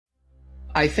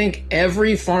I think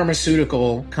every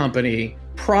pharmaceutical company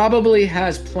probably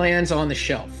has plans on the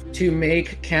shelf to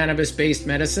make cannabis-based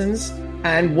medicines,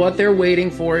 and what they're waiting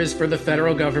for is for the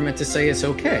federal government to say it's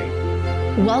okay.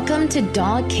 Welcome to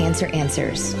Dog Cancer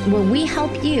Answers, where we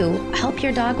help you help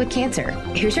your dog with cancer.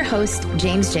 Here's your host,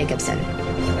 James Jacobson.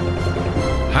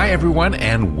 Hi, everyone,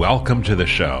 and welcome to the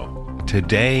show.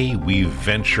 Today, we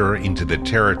venture into the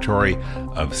territory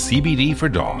of CBD for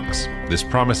dogs. This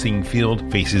promising field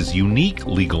faces unique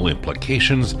legal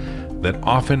implications that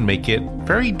often make it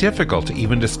very difficult to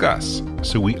even discuss.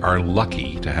 So we are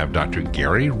lucky to have Dr.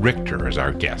 Gary Richter as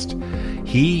our guest.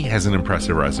 He has an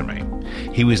impressive resume.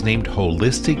 He was named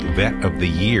Holistic Vet of the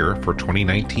Year for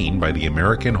 2019 by the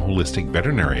American Holistic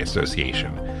Veterinary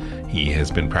Association. He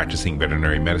has been practicing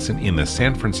veterinary medicine in the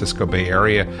San Francisco Bay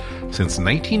Area since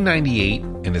 1998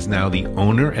 and is now the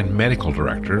owner and medical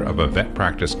director of a vet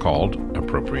practice called,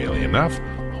 appropriately enough,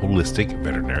 Holistic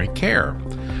Veterinary Care.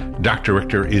 Dr.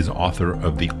 Richter is author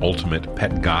of The Ultimate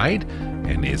Pet Guide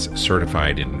and is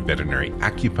certified in veterinary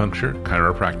acupuncture,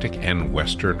 chiropractic, and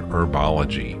Western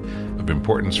herbology. Of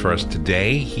importance for us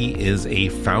today, he is a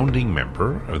founding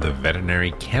member of the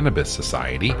Veterinary Cannabis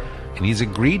Society, and he's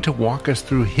agreed to walk us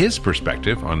through his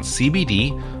perspective on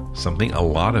CBD, something a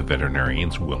lot of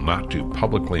veterinarians will not do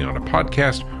publicly on a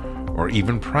podcast or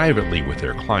even privately with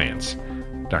their clients.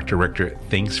 Dr. Richter,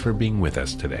 thanks for being with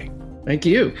us today. Thank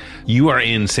you. You are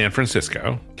in San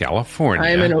Francisco, California.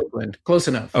 I am in Oakland. Close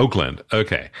enough. Oakland.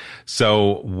 Okay.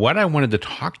 So what I wanted to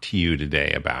talk to you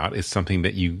today about is something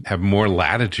that you have more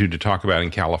latitude to talk about in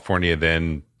California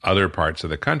than other parts of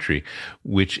the country,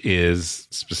 which is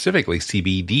specifically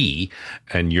CBD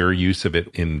and your use of it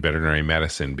in veterinary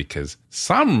medicine, because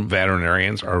some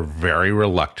veterinarians are very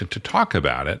reluctant to talk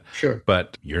about it. Sure.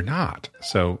 But you're not.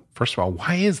 So first of all,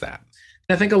 why is that?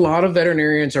 I think a lot of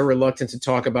veterinarians are reluctant to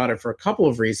talk about it for a couple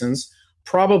of reasons.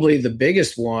 Probably the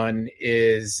biggest one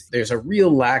is there's a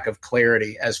real lack of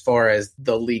clarity as far as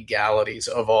the legalities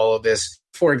of all of this.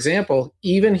 For example,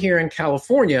 even here in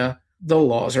California, the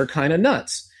laws are kind of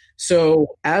nuts.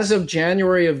 So as of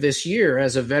January of this year,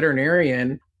 as a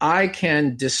veterinarian, I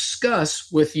can discuss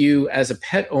with you as a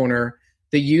pet owner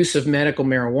the use of medical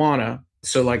marijuana.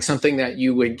 So like something that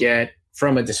you would get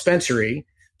from a dispensary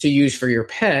to use for your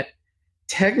pet.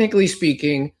 Technically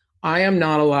speaking, I am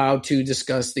not allowed to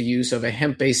discuss the use of a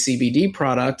hemp-based CBD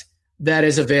product that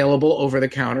is available over the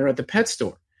counter at the pet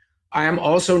store. I am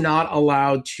also not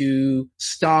allowed to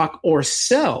stock or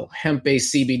sell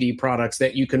hemp-based CBD products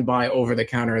that you can buy over the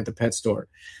counter at the pet store.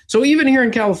 So even here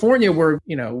in California, where,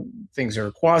 things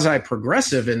are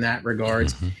quasi-progressive in that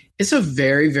regards, it's a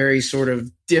very, very sort of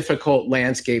difficult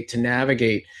landscape to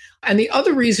navigate. And the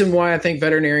other reason why I think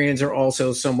veterinarians are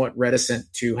also somewhat reticent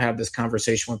to have this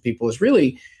conversation with people is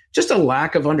really just a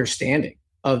lack of understanding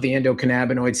of the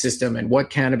endocannabinoid system and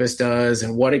what cannabis does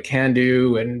and what it can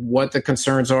do and what the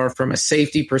concerns are from a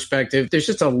safety perspective. There's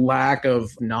just a lack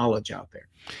of knowledge out there.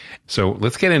 So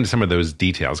let's get into some of those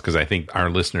details, because I think our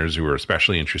listeners who are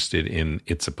especially interested in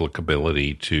its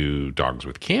applicability to dogs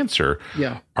with cancer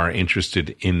are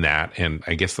interested in that. And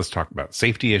I guess let's talk about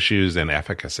safety issues and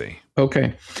efficacy.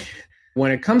 Okay.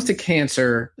 When it comes to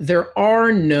cancer, there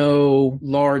are no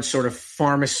large sort of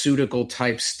pharmaceutical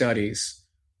type studies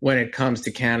when it comes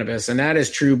to cannabis. And that is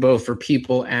true both for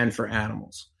people and for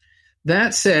animals.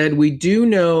 That said, we do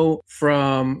know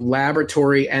from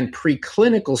laboratory and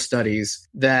preclinical studies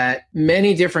that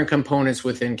many different components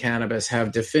within cannabis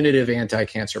have definitive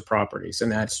anti-cancer properties.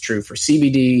 And that's true for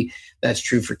CBD, that's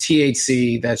true for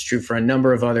THC, that's true for a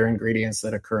number of other ingredients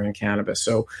that occur in cannabis.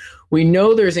 So we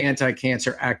know there's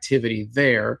anti-cancer activity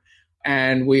there.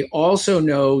 And we also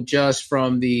know just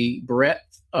from the breadth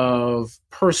of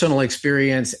personal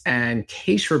experience and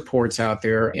case reports out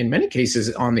there, in many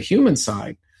cases on the human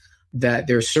side, that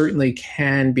there certainly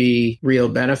can be real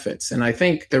benefits. And I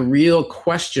think the real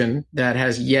question that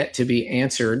has yet to be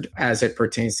answered as it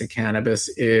pertains to cannabis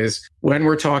is, when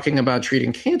we're talking about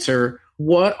treating cancer,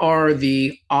 what are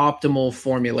the optimal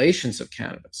formulations of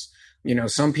cannabis?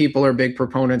 Some people are big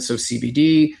proponents of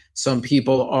CBD. Some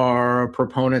people are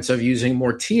proponents of using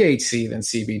more THC than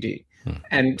CBD.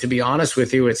 And to be honest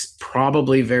with you, it's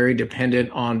probably very dependent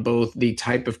on both the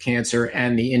type of cancer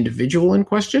and the individual in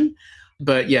question.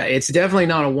 But yeah, it's definitely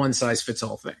not a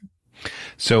one-size-fits-all thing.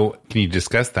 So can you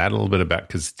discuss that a little bit about,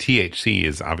 because THC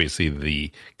is obviously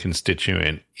the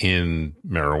constituent in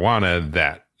marijuana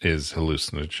that is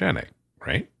hallucinogenic,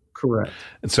 right? Correct.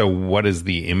 And so what is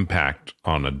the impact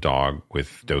on a dog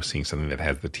with dosing something that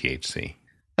has the THC?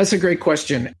 That's a great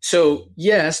question. So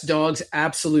yes, dogs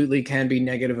absolutely can be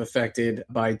negative affected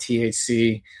by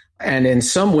THC. And in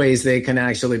some ways, they can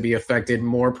actually be affected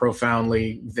more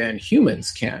profoundly than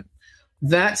humans can.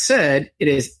 That said, it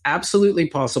is absolutely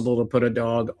possible to put a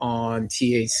dog on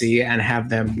THC and have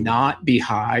them not be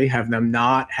high, have them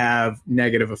not have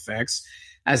negative effects.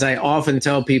 As I often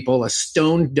tell people, a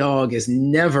stoned dog is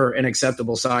never an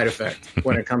acceptable side effect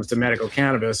when it comes to medical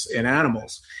cannabis in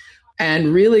animals.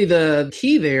 And really the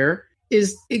key there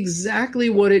is exactly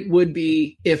what it would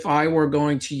be if I were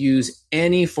going to use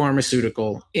any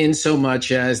pharmaceutical, in so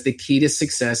much as the key to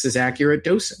success is accurate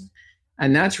dosing.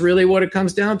 And that's really what it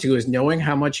comes down to, is knowing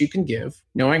how much you can give,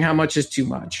 knowing how much is too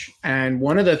much. And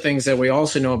one of the things that we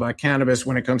also know about cannabis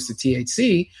when it comes to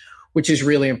THC, which is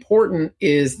really important,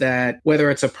 is that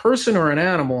whether it's a person or an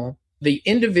animal, the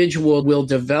individual will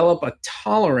develop a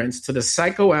tolerance to the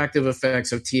psychoactive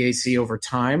effects of THC over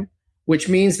time, which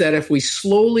means that if we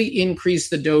slowly increase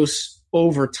the dose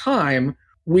over time,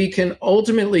 we can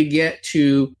ultimately get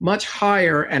to much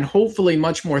higher and hopefully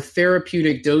much more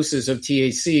therapeutic doses of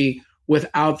THC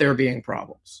without there being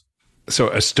problems. So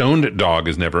a stoned dog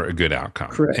is never a good outcome.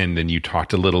 Correct. And then you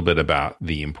talked a little bit about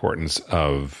the importance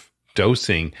of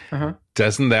dosing.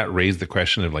 Doesn't that raise the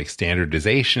question of like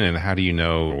standardization, and how do you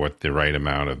know what the right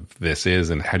amount of this is,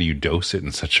 and how do you dose it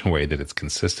in such a way that it's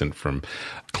consistent from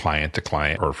client to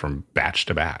client or from batch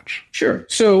to batch? Sure.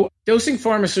 So dosing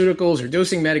pharmaceuticals or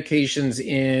dosing medications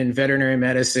in veterinary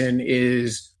medicine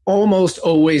is almost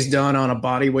always done on a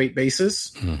body weight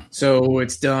basis. So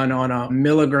it's done on a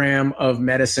milligram of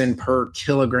medicine per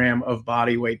kilogram of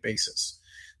body weight basis.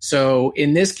 So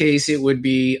in this case, it would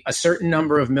be a certain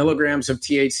number of milligrams of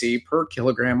THC per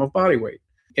kilogram of body weight.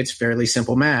 It's fairly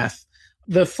simple math.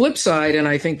 The flip side, and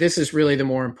I think this is really the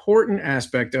more important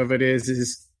aspect of it,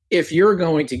 is if you're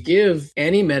going to give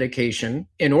any medication,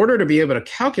 in order to be able to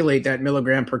calculate that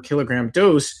milligram per kilogram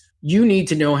dose, you need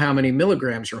to know how many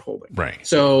milligrams you're holding. Right.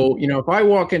 So, if I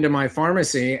walk into my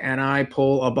pharmacy and I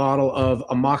pull a bottle of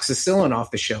Amoxycillin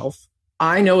off the shelf,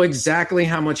 I know exactly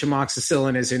how much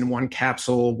amoxicillin is in one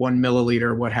capsule, 1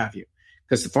 milliliter, what have you,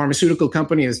 because the pharmaceutical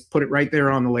company has put it right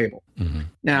there on the label.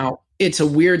 Now, it's a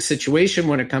weird situation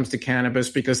when it comes to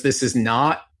cannabis because this is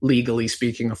not, legally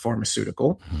speaking, a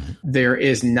pharmaceutical. There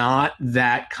is not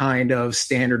that kind of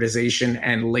standardization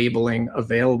and labeling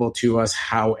available to us.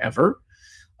 However,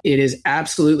 it is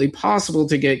absolutely possible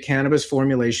to get cannabis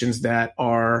formulations that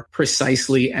are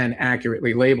precisely and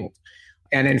accurately labeled.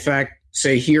 And in fact,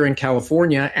 say here in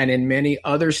California and in many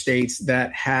other states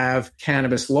that have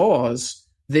cannabis laws,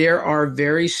 there are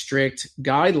very strict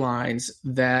guidelines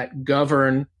that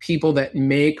govern people that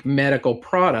make medical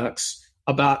products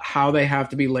about how they have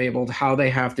to be labeled, how they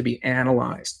have to be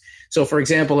analyzed. So, for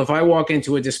example, if I walk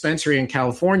into a dispensary in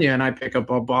California and I pick up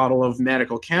a bottle of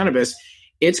medical cannabis,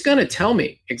 it's going to tell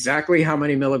me exactly how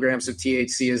many milligrams of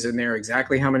THC is in there,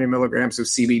 exactly how many milligrams of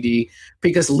CBD,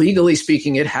 because legally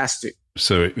speaking, it has to.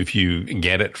 So if you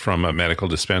get it from a medical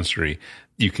dispensary,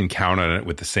 you can count on it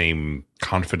with the same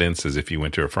confidence as if you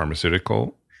went to a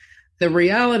pharmaceutical? The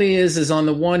reality is on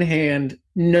the one hand,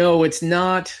 no, it's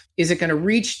not. Is it going to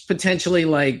reach potentially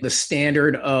like the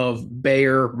standard of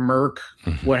Bayer, Merck,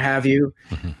 what have you?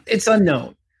 It's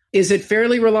unknown. Is it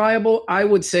fairly reliable? I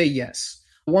would say yes.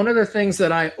 One of the things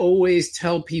that I always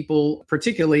tell people,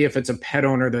 particularly if it's a pet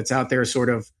owner that's out there sort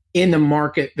of in the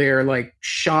market, they're like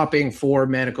shopping for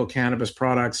medical cannabis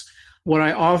products. What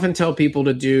I often tell people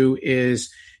to do is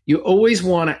you always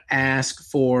want to ask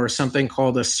for something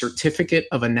called a certificate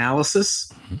of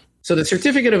analysis. So the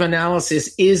certificate of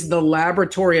analysis is the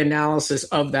laboratory analysis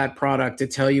of that product to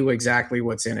tell you exactly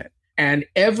what's in it. And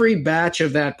every batch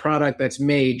of that product that's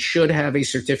made should have a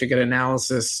certificate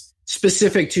analysis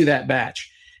specific to that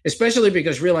batch, especially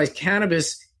because realize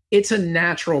cannabis, it's a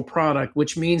natural product,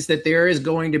 which means that there is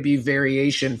going to be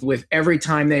variation with every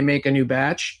time they make a new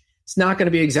batch. It's not going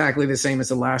to be exactly the same as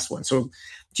the last one. So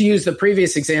to use the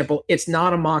previous example, it's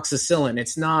not amoxicillin.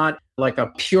 It's not like a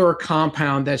pure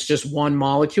compound that's just one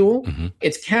molecule.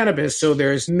 It's cannabis. So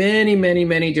there's many, many,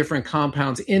 many different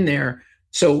compounds in there.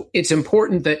 So it's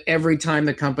important that every time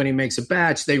the company makes a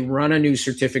batch, they run a new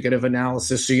certificate of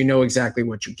analysis so you know exactly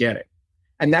what you're getting.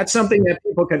 And that's something that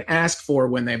people can ask for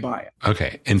when they buy it.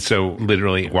 Okay. And so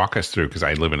literally walk us through, because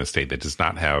I live in a state that does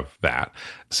not have that.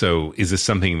 So is this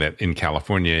something that in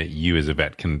California, you as a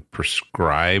vet can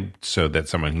prescribe so that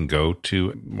someone can go to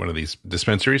one of these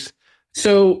dispensaries?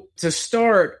 So to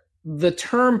start, the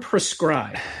term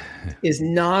prescribe is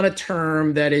not a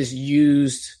term that is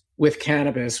used with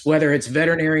cannabis, whether it's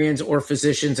veterinarians or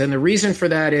physicians. And the reason for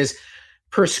that is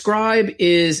Prescribe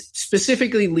is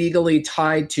specifically legally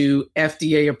tied to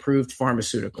FDA-approved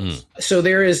pharmaceuticals. So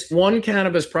there is one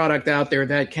cannabis product out there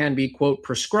that can be, quote,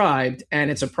 prescribed,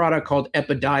 and it's a product called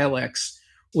Epidiolex,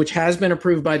 which has been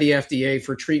approved by the FDA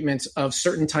for treatments of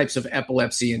certain types of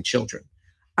epilepsy in children.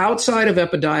 Outside of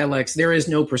Epidiolex, there is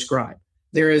no prescribe.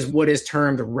 There is what is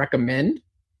termed recommend.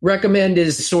 Recommend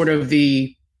is sort of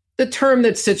the term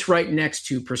that sits right next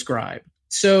to prescribe.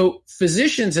 So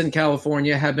physicians in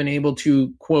California have been able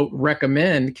to, quote,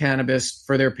 recommend cannabis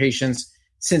for their patients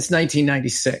since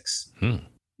 1996.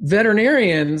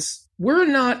 Veterinarians, we're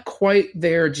not quite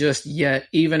there just yet,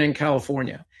 even in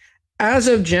California. As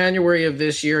of January of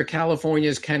this year,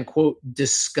 Californians can, quote,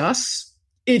 discuss.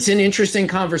 It's an interesting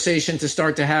conversation to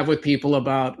start to have with people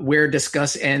about where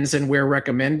discuss ends and where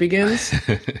recommend begins.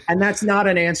 And that's not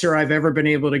an answer I've ever been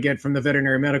able to get from the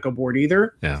Veterinary Medical Board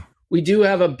either. Yeah. We do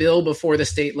have a bill before the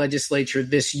state legislature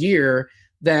this year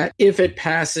that if it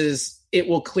passes, it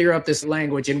will clear up this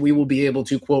language and we will be able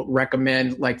to, quote,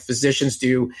 recommend like physicians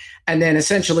do, and then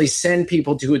essentially send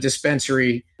people to a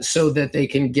dispensary so that they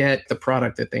can get the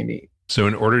product that they need. So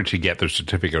in order to get the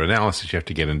certificate of analysis, you have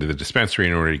to get into the dispensary.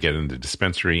 In order to get into the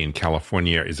dispensary in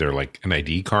California, is there like an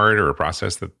ID card or a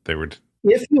process that they would?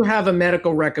 If you have a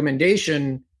medical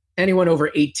recommendation, anyone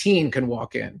over 18 can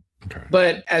walk in. Okay.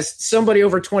 But as somebody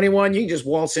over 21, you can just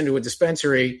waltz into a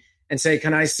dispensary and say,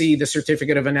 can I see the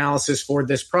certificate of analysis for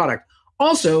this product?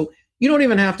 Also, you don't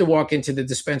even have to walk into the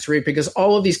dispensary because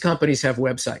all of these companies have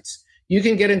websites. You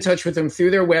can get in touch with them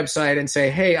through their website and say,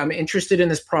 hey, I'm interested in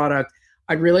this product.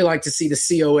 I'd really like to see the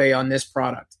COA on this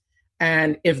product.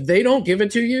 And if they don't give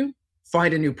it to you,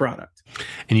 find a new product.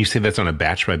 And you say that's on a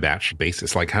batch by batch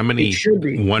basis. Like how many,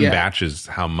 one batch is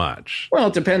how much? Well,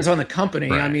 it depends on the company.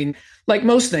 Right. I mean, like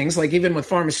most things, like even with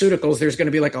pharmaceuticals, there's going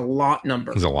to be like a lot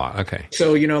number. There's a lot. Okay.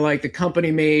 So, like the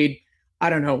company made,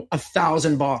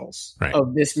 1,000 bottles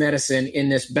of this medicine in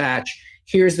this batch.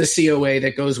 Here's the COA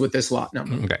that goes with this lot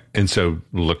number. Okay. And so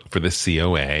look for the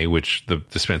COA, which the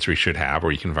dispensary should have,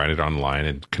 or you can find it online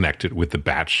and connect it with the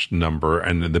batch number.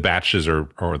 And the batches or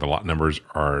the lot numbers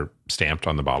are stamped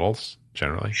on the bottles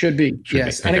generally? Should be.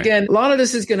 Yes. Okay. And again, a lot of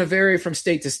this is going to vary from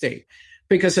state to state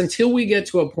because until we get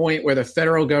to a point where the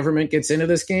federal government gets into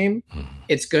this game,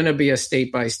 it's going to be a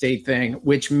state by state thing,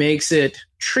 which makes it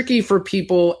tricky for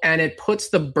people. And it puts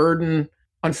the burden,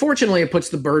 unfortunately, it puts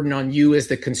the burden on you as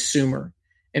the consumer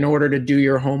in order to do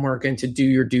your homework and to do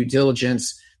your due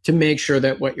diligence to make sure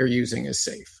that what you're using is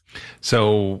safe.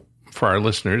 So for our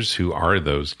listeners who are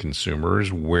those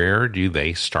consumers, where do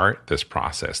they start this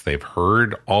process? They've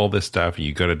heard all this stuff.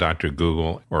 You go to Dr.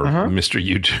 Google or Mr.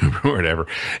 YouTube or whatever,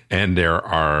 and there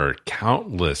are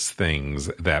countless things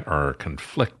that are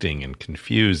conflicting and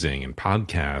confusing and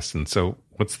podcasts. And so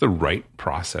what's the right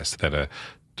process that a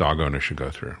dog owner should go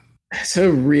through? That's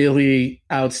a really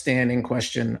outstanding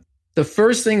question. The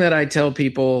first thing that I tell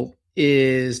people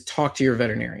is talk to your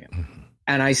veterinarian.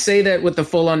 And I say that with the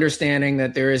full understanding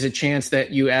that there is a chance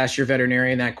that you ask your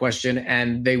veterinarian that question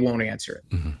and they won't answer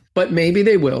it. But maybe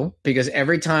they will, because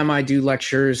every time I do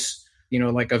lectures,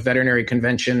 like a veterinary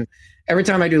convention, every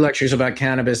time I do lectures about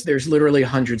cannabis, there's literally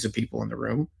hundreds of people in the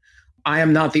room. I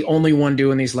am not the only one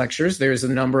doing these lectures. There's a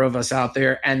number of us out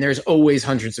there, and there's always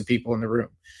hundreds of people in the room.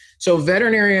 So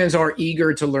veterinarians are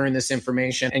eager to learn this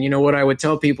information. And what I would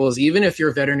tell people is even if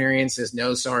your veterinarian says,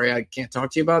 no, sorry, I can't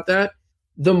talk to you about that,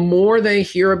 the more they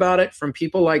hear about it from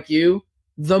people like you,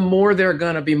 the more they're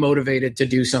going to be motivated to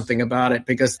do something about it.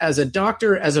 Because as a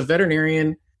doctor, as a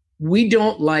veterinarian, we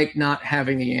don't like not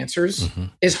having the answers.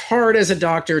 It's hard as a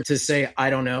doctor to say, I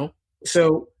don't know.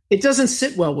 So it doesn't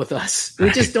sit well with us.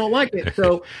 We just don't like it.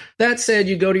 So that said,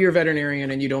 you go to your veterinarian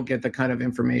and you don't get the kind of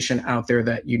information out there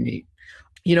that you need.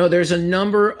 There's a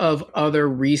number of other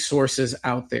resources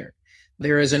out there.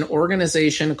 There is an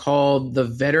organization called the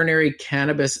Veterinary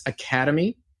Cannabis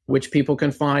Academy, which people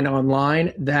can find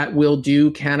online that will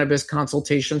do cannabis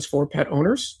consultations for pet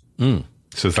owners. So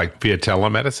it's like via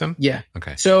telemedicine? Yeah.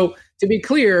 Okay. So to be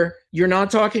clear, you're not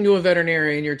talking to a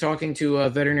veterinarian, you're talking to a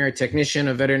veterinary technician,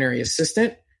 a veterinary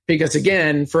assistant, because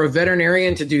again, for a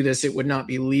veterinarian to do this, it would not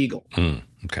be legal.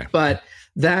 Okay. But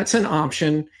that's an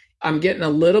option. I'm getting a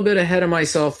little bit ahead of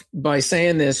myself by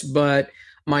saying this, but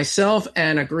myself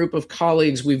and a group of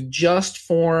colleagues, we've just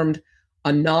formed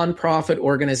a nonprofit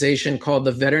organization called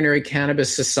the Veterinary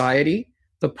Cannabis Society.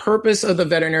 The purpose of the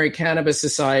Veterinary Cannabis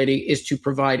Society is to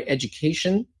provide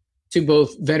education to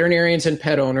both veterinarians and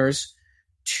pet owners,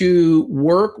 to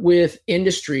work with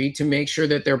industry to make sure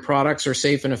that their products are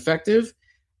safe and effective,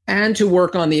 and to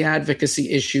work on the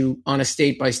advocacy issue on a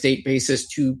state-by-state basis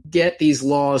to get these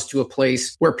laws to a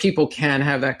place where people can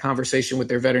have that conversation with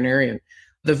their veterinarian.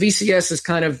 The VCS is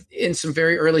kind of in some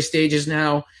very early stages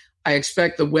now. I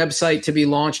expect the website to be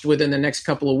launched within the next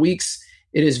couple of weeks.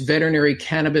 It is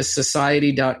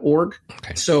veterinarycannabissociety.org.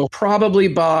 Okay. So probably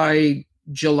by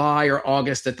July or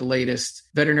August at the latest,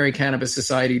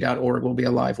 veterinarycannabissociety.org will be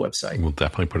a live website. We'll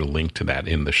definitely put a link to that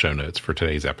in the show notes for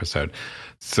today's episode.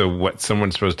 So what's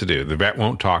someone supposed to do? The vet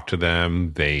won't talk to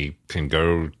them. They can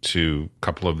go to a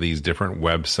couple of these different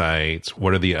websites.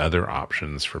 What are the other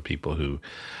options for people who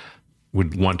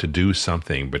would want to do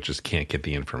something but just can't get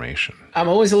the information? I'm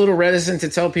always a little reticent to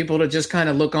tell people to just kind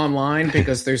of look online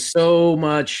because there's so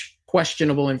much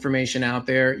questionable information out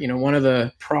there. One of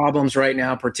the problems right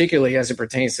now, particularly as it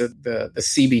pertains to the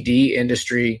CBD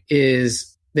industry,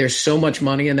 is there's so much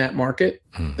money in that market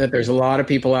that there's a lot of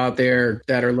people out there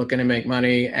that are looking to make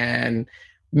money and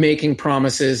making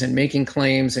promises and making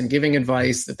claims and giving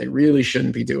advice that they really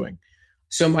shouldn't be doing.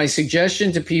 So my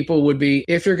suggestion to people would be,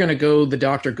 if you're going to go the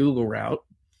Dr. Google route,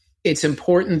 it's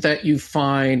important that you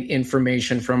find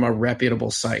information from a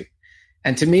reputable site.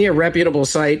 And to me, a reputable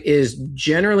site is,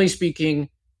 generally speaking,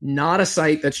 not a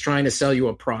site that's trying to sell you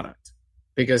a product,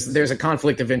 because there's a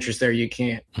conflict of interest there. You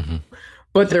can't.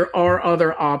 But there are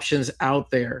other options out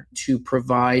there to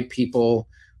provide people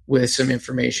with some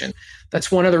information.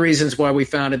 That's one of the reasons why we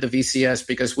founded the VCS,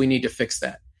 because we need to fix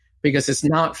that. Because it's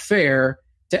not fair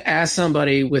to ask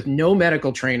somebody with no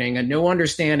medical training and no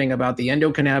understanding about the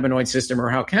endocannabinoid system or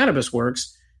how cannabis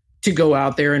works to go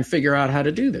out there and figure out how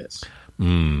to do this.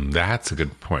 That's a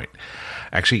good point.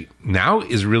 Actually, now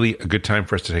is really a good time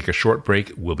for us to take a short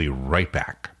break. We'll be right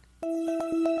back.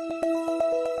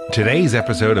 Today's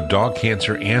episode of Dog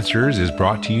Cancer Answers is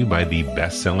brought to you by the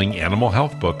best-selling animal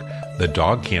health book, The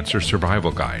Dog Cancer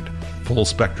Survival Guide.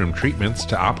 Full-spectrum treatments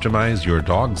to optimize your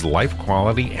dog's life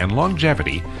quality and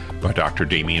longevity by Dr.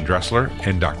 Damian Dressler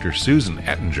and Dr. Susan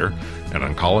Ettinger, an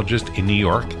oncologist in New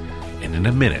York. And in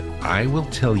a minute, I will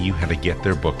tell you how to get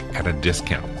their book at a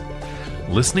discount.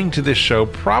 Listening to this show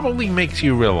probably makes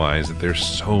you realize that there's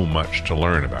so much to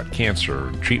learn about cancer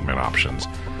and treatment options.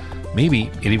 Maybe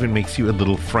it even makes you a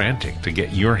little frantic to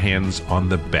get your hands on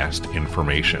the best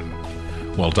information.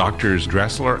 Well, Drs.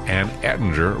 Dressler and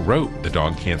Ettinger wrote the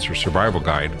Dog Cancer Survival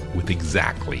Guide with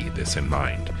exactly this in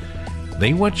mind.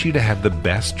 They want you to have the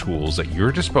best tools at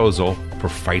your disposal for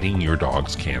fighting your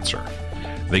dog's cancer.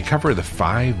 They cover the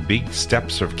 5 big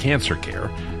steps of cancer care: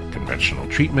 conventional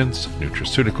treatments,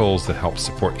 nutraceuticals that help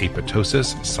support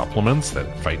apoptosis, supplements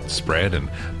that fight spread and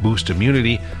boost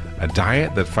immunity, a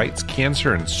diet that fights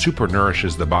cancer and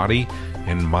supernourishes the body,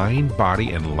 and mind,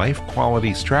 body, and life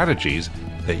quality strategies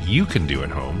that you can do at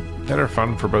home that are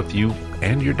fun for both you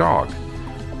and your dog.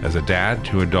 As a dad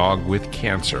to a dog with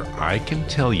cancer, I can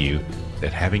tell you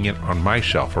that having it on my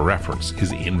shelf for reference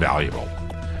is invaluable.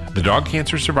 The Dog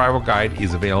Cancer Survival Guide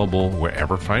is available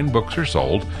wherever fine books are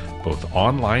sold, both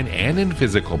online and in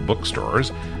physical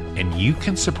bookstores, and you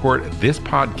can support this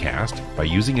podcast by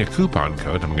using a coupon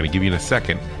code I'm going to give you in a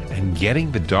second and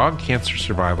getting the Dog Cancer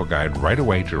Survival Guide right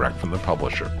away direct from the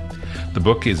publisher. The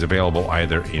book is available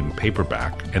either in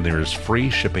paperback, and there is free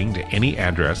shipping to any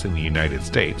address in the United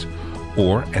States,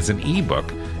 or as an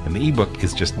ebook, and the ebook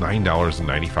is just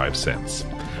 $9.95.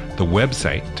 The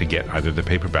website to get either the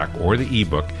paperback or the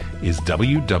ebook is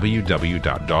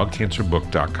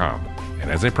www.dogcancerbook.com.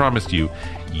 And as I promised you,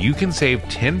 you can save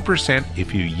 10%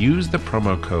 if you use the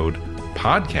promo code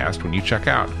podcast when you check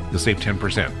out. You'll save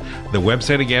 10%. The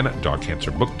website again,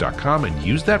 dogcancerbook.com, and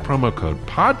use that promo code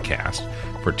podcast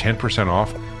for 10%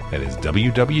 off. That is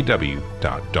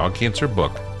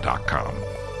www.dogcancerbook.com.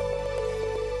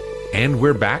 And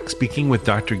we're back speaking with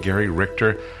Dr. Gary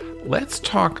Richter. Let's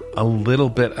talk a little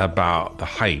bit about the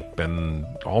hype and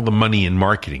all the money in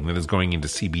marketing that is going into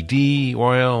CBD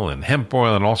oil and hemp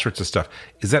oil and all sorts of stuff.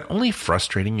 Is that only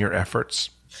frustrating your efforts?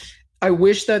 I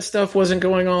wish that stuff wasn't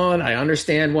going on. I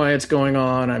understand why it's going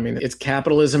on. I mean, it's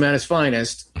capitalism at its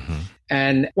finest.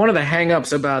 And one of the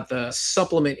hangups about the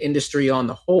supplement industry on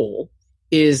the whole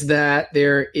is that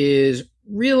there is,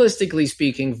 realistically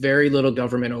speaking, very little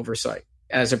government oversight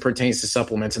as it pertains to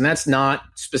supplements. And that's not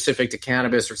specific to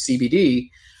cannabis or CBD,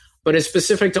 but it's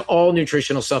specific to all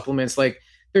nutritional supplements. Like,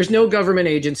 there's no government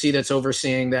agency that's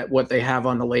overseeing that what they have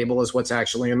on the label is what's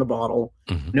actually in the bottle.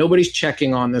 Nobody's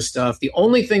checking on this stuff. The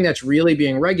only thing that's really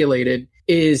being regulated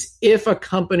is if a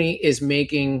company is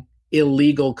making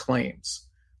illegal claims.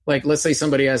 Like, let's say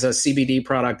somebody has a CBD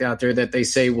product out there that they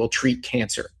say will treat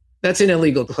cancer. That's an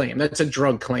illegal claim. That's a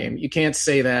drug claim. You can't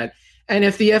say that. And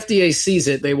if the FDA sees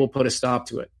it, they will put a stop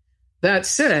to it. That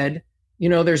said,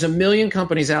 there's a million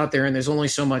companies out there and there's only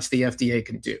so much the FDA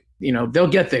can do. They'll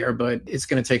get there, but it's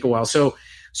going to take a while. So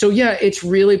So yeah, it's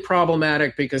really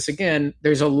problematic because again,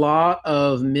 there's a lot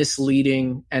of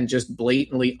misleading and just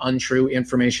blatantly untrue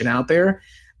information out there.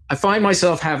 I find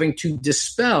myself having to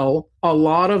dispel a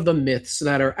lot of the myths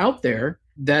that are out there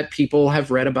that people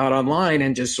have read about online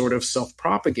and just sort of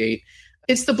self-propagate.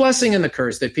 It's the blessing and the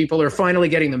curse that people are finally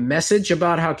getting the message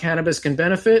about how cannabis can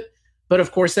benefit. But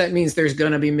of course, that means there's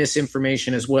going to be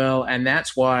misinformation as well. And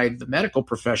that's why the medical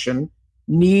profession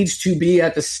needs to be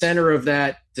at the center of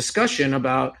that discussion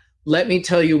about, let me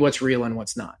tell you what's real and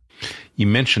what's not. You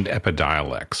mentioned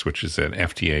Epidiolex, which is an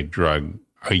FDA drug.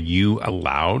 Are you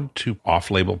allowed to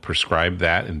off-label prescribe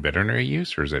that in veterinary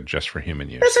use, or is it just for human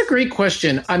use? That's a great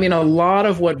question. I mean, a lot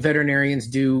of what veterinarians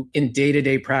do in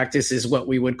day-to-day practice is what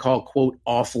we would call, quote,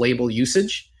 off-label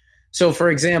usage. So, for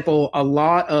example, a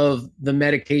lot of the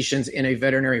medications in a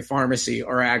veterinary pharmacy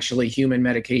are actually human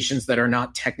medications that are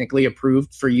not technically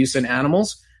approved for use in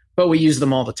animals, but we use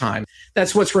them all the time.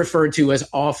 That's what's referred to as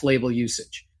off-label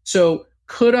usage. So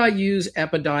could I use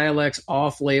Epidiolex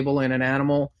off-label in an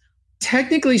animal?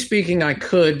 Technically speaking, I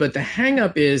could, but the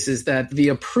hangup is that the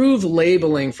approved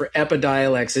labeling for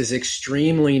Epidiolex is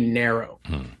extremely narrow.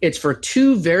 It's for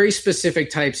two very specific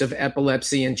types of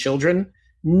epilepsy in children,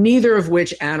 neither of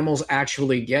which animals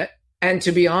actually get. And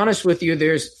to be honest with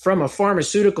you, from a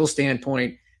pharmaceutical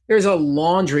standpoint, there's a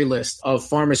laundry list of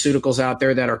pharmaceuticals out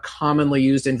there that are commonly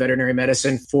used in veterinary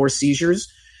medicine for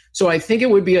seizures. So I think it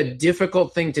would be a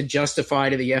difficult thing to justify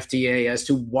to the FDA as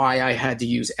to why I had to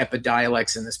use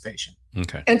Epidiolex in this patient.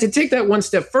 Okay. And to take that one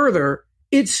step further,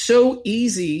 it's so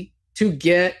easy to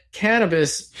get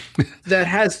cannabis that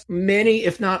has many,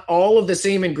 if not all of the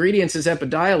same ingredients as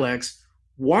Epidiolex.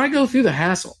 Why go through the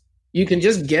hassle? You can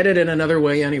just get it in another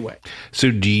way anyway.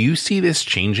 So do you see this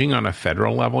changing on a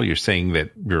federal level? You're saying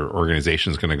that your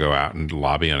organization is going to go out and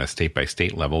lobby on a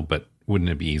state-by-state level, but wouldn't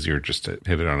it be easier just to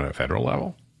hit it on a federal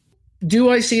level?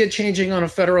 Do I see it changing on a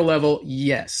federal level?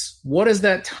 Yes. What is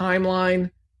that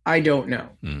timeline? I don't know.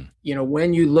 You know,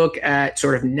 when you look at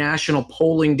sort of national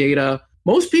polling data,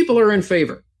 most people are in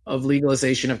favor of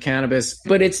legalization of cannabis,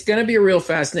 but it's going to be a real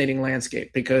fascinating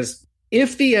landscape because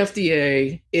if the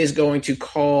FDA is going to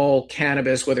call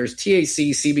cannabis, whether it's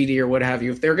THC, CBD, or what have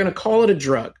you, if they're going to call it a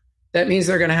drug, that means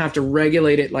they're going to have to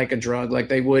regulate it like a drug, like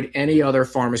they would any other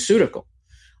pharmaceutical.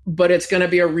 But it's going to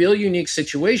be a real unique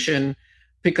situation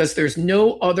because there's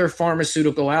no other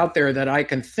pharmaceutical out there that I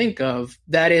can think of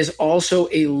that is also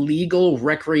a legal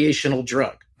recreational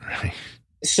drug. Right.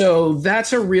 So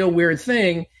that's a real weird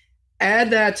thing. Add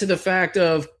that to the fact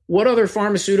of what other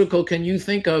pharmaceutical can you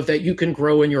think of that you can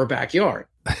grow in your backyard?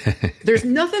 There's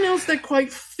nothing else that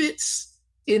quite fits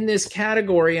in this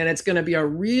category, and it's going to be a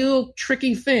real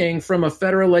tricky thing from a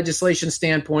federal legislation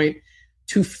standpoint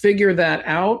to figure that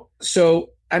out.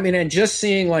 So, I mean, and just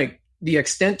seeing like the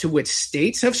extent to which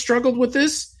states have struggled with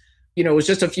this, you know, it was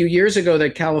just a few years ago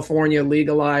that California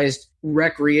legalized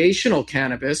recreational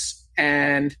cannabis.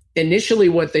 And initially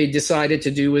what they decided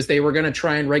to do is they were going to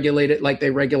try and regulate it like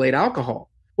they regulate alcohol.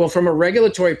 Well, from a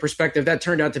regulatory perspective, that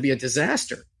turned out to be a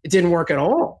disaster. It didn't work at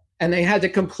all. And they had to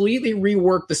completely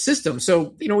rework the system.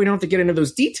 So, you know, we don't have to get into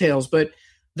those details, but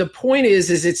the point is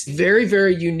it's a very,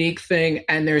 very unique thing.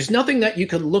 And there's nothing that you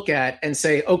can look at and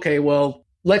say, okay, well,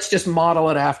 let's just model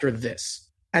it after this.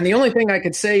 And the only thing I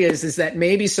could say is that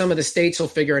maybe some of the states will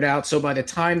figure it out. So by the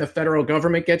time the federal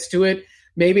government gets to it,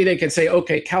 maybe they can say,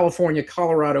 okay, California,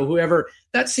 Colorado, whoever,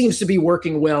 that seems to be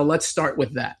working well. Let's start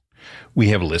with that. We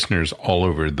have listeners all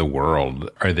over the world.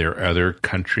 Are there other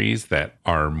countries that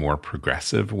are more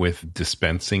progressive with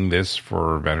dispensing this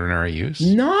for veterinary use?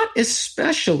 Not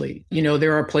especially. You know,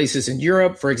 there are places in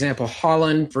Europe, for example,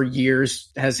 Holland for years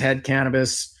has had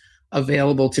cannabis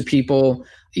available to people.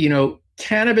 You know,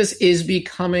 cannabis is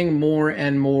becoming more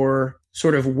and more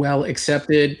sort of well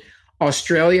accepted.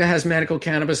 Australia has medical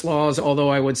cannabis laws, although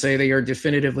I would say they are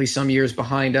definitively some years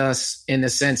behind us in the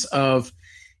sense of,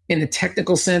 in the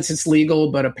technical sense, it's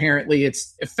legal, but apparently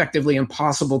it's effectively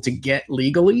impossible to get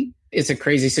legally. It's a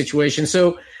crazy situation.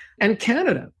 So, and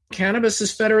Canada, cannabis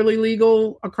is federally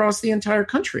legal across the entire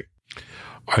country.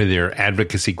 Are there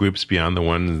advocacy groups beyond the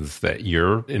ones that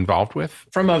you're involved with?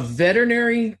 From a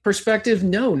veterinary perspective,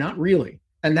 no, not really.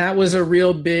 And that was a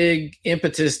real big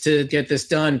impetus to get this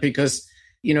done because,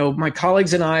 you know, my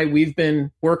colleagues and I, we've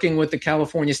been working with the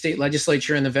California State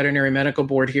Legislature and the Veterinary Medical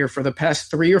Board here for the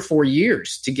past 3 or 4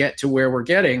 years to get to where we're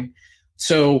getting.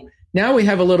 So now we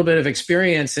have a little bit of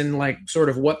experience in like sort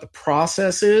of what the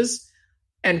process is.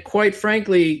 And quite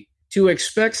frankly, to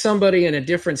expect somebody in a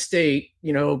different state,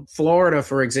 you know, Florida,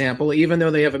 for example, even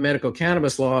though they have a medical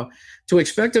cannabis law, to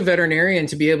expect a veterinarian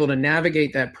to be able to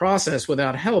navigate that process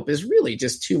without help is really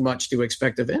just too much to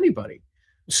expect of anybody.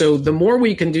 So the more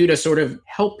we can do to sort of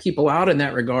help people out in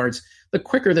that regards, the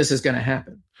quicker this is going to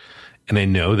happen. And I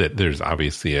know that there's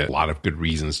obviously a lot of good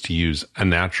reasons to use a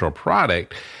natural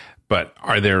product, but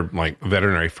are there like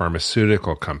veterinary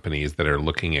pharmaceutical companies that are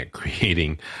looking at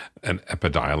creating an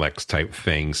Epidiolex type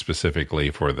thing specifically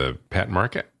for the pet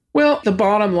market? Well, the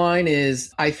bottom line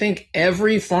is I think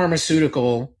every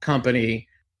pharmaceutical company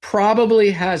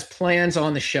probably has plans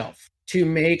on the shelf to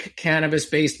make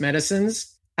cannabis-based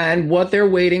medicines. And what they're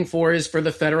waiting for is for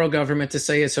the federal government to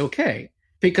say it's okay.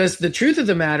 Because the truth of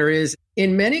the matter is,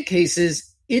 in many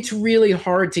cases, it's really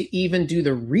hard to even do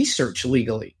the research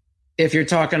legally. If you're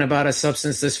talking about a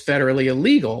substance that's federally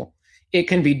illegal, it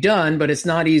can be done, but it's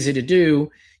not easy to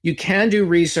do. You can do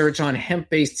research on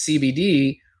hemp-based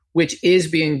CBD, which is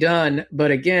being done.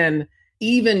 But again,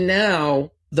 even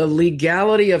now, the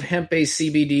legality of hemp-based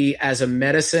CBD as a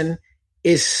medicine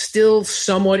is still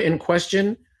somewhat in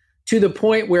question, to the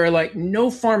point where like no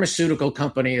pharmaceutical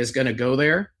company is going to go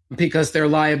there because their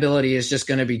liability is just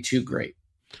going to be too great.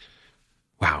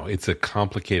 Wow, it's a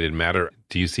complicated matter.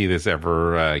 Do you see this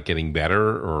ever getting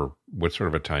better, or what sort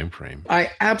of a time frame?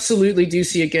 I absolutely do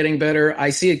see it getting better.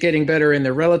 I see it getting better in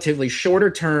the relatively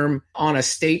shorter term on a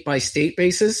state-by-state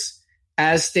basis.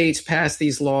 As states pass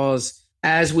these laws,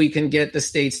 as we can get the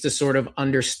states to sort of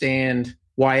understand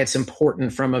why it's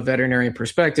important from a veterinary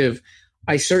perspective,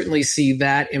 I certainly see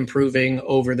that improving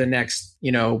over the next,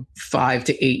 5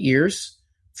 to 8 years.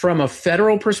 From a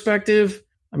federal perspective,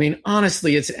 I mean,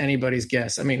 honestly, it's anybody's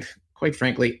guess. I mean, quite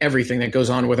frankly, everything that goes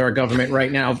on with our government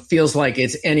right now feels like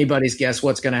it's anybody's guess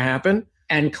what's going to happen.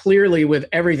 And clearly, with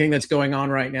everything that's going on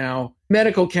right now,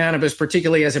 medical cannabis,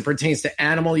 particularly as it pertains to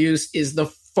animal use, is the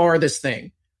farthest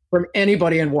thing from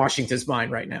anybody in Washington's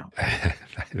mind right now. I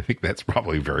think that's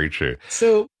probably very true.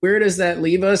 So where does that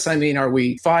leave us? I mean, are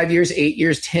we 5 years, 8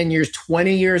 years, 10 years,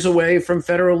 20 years away from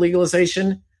federal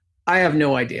legalization? I have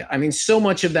no idea. I mean, so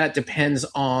much of that depends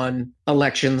on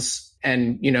elections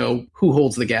and, who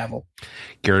holds the gavel.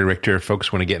 Gary Richter, if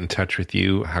folks want to get in touch with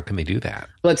you, how can they do that?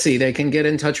 Let's see. They can get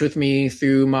in touch with me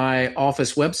through my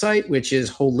office website, which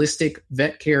is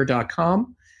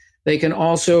holisticvetcare.com. They can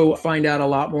also find out a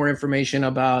lot more information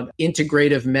about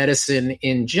integrative medicine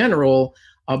in general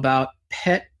about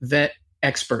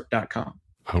petvetexpert.com.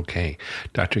 Okay.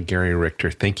 Dr. Gary Richter,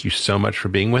 thank you so much for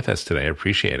being with us today. I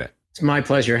appreciate it. It's my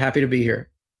pleasure. Happy to be here.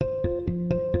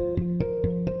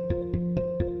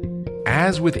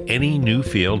 As with any new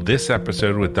field, this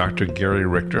episode with Dr. Gary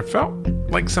Richter felt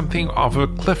like something off a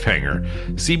cliffhanger.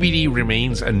 CBD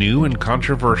remains a new and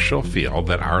controversial field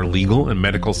that our legal and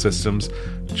medical systems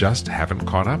just haven't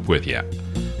caught up with yet.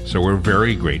 So we're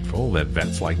very grateful that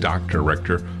vets like Dr.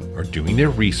 Richter are doing their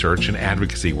research and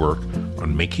advocacy work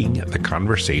on making the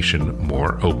conversation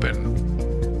more open.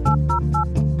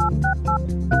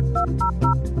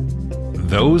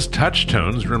 Those touch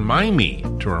tones remind me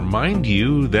to remind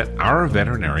you that our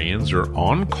veterinarians are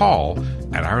on call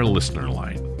at our listener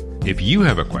line. If you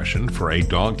have a question for a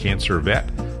dog cancer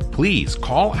vet, please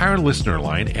call our listener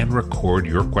line and record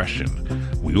your question.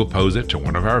 We will pose it to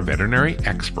one of our veterinary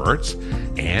experts,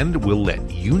 and we'll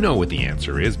let you know what the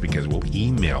answer is because we'll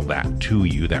email that to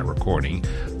you, that recording.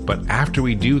 But after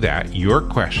we do that, your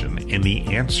question and the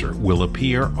answer will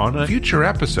appear on a future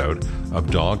episode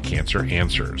of Dog Cancer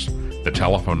Answers. The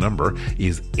telephone number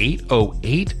is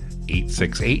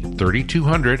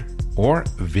 808-868-3200 or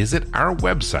visit our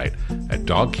website at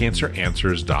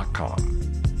dogcanceranswers.com.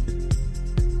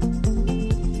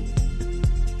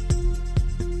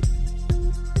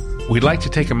 We'd like to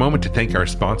take a moment to thank our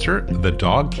sponsor, the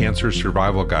Dog Cancer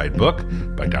Survival Guide book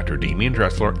by Dr. Damian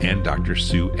Dressler and Dr.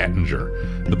 Sue Ettinger.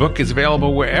 The book is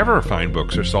available wherever fine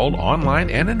books are sold, online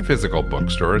and in physical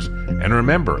bookstores. And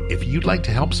remember, if you'd like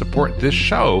to help support this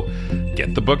show,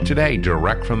 get the book today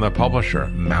direct from the publisher,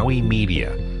 Maui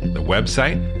Media. The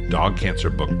website,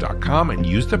 dogcancerbook.com, and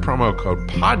use the promo code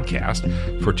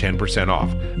PODCAST for 10%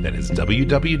 off. That is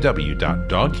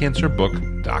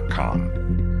www.dogcancerbook.com.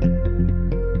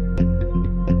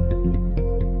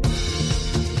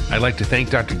 I'd like to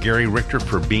thank Dr. Gary Richter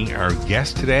for being our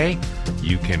guest today.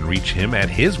 You can reach him at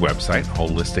his website,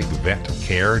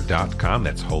 holisticvetcare.com.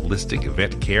 That's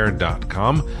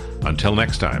holisticvetcare.com. Until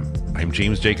next time, I'm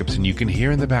James Jacobson. You can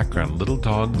hear in the background little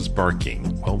dogs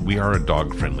barking. Well, we are a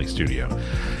dog-friendly studio.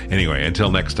 Anyway,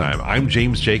 until next time, I'm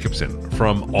James Jacobson.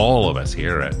 From all of us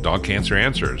here at Dog Cancer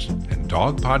Answers and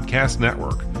Dog Podcast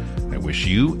Network, I wish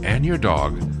you and your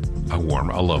dog a warm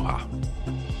aloha.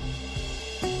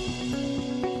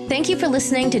 Thank you for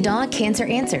listening to Dog Cancer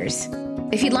Answers.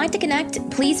 If you'd like to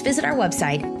connect, please visit our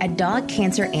website at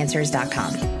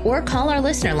dogcanceranswers.com or call our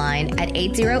listener line at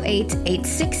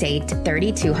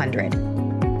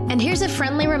 808-868-3200. And here's a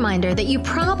friendly reminder that you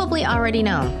probably already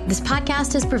know. This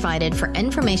podcast is provided for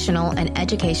informational and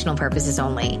educational purposes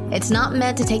only. It's not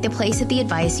meant to take the place of the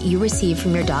advice you receive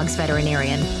from your dog's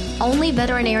veterinarian. Only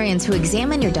veterinarians who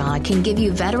examine your dog can give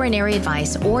you veterinary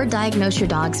advice or diagnose your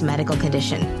dog's medical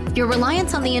condition. Your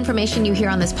reliance on the information you hear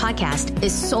on this podcast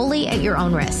is solely at your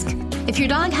own risk. If your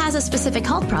dog has a specific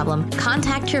health problem,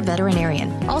 contact your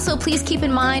veterinarian. Also, please keep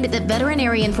in mind that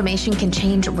veterinary information can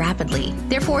change rapidly.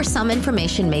 Therefore, some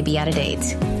information may be out of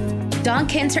date. Dog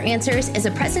Cancer Answers is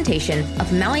a presentation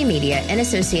of Maui Media in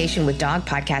association with Dog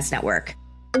Podcast Network.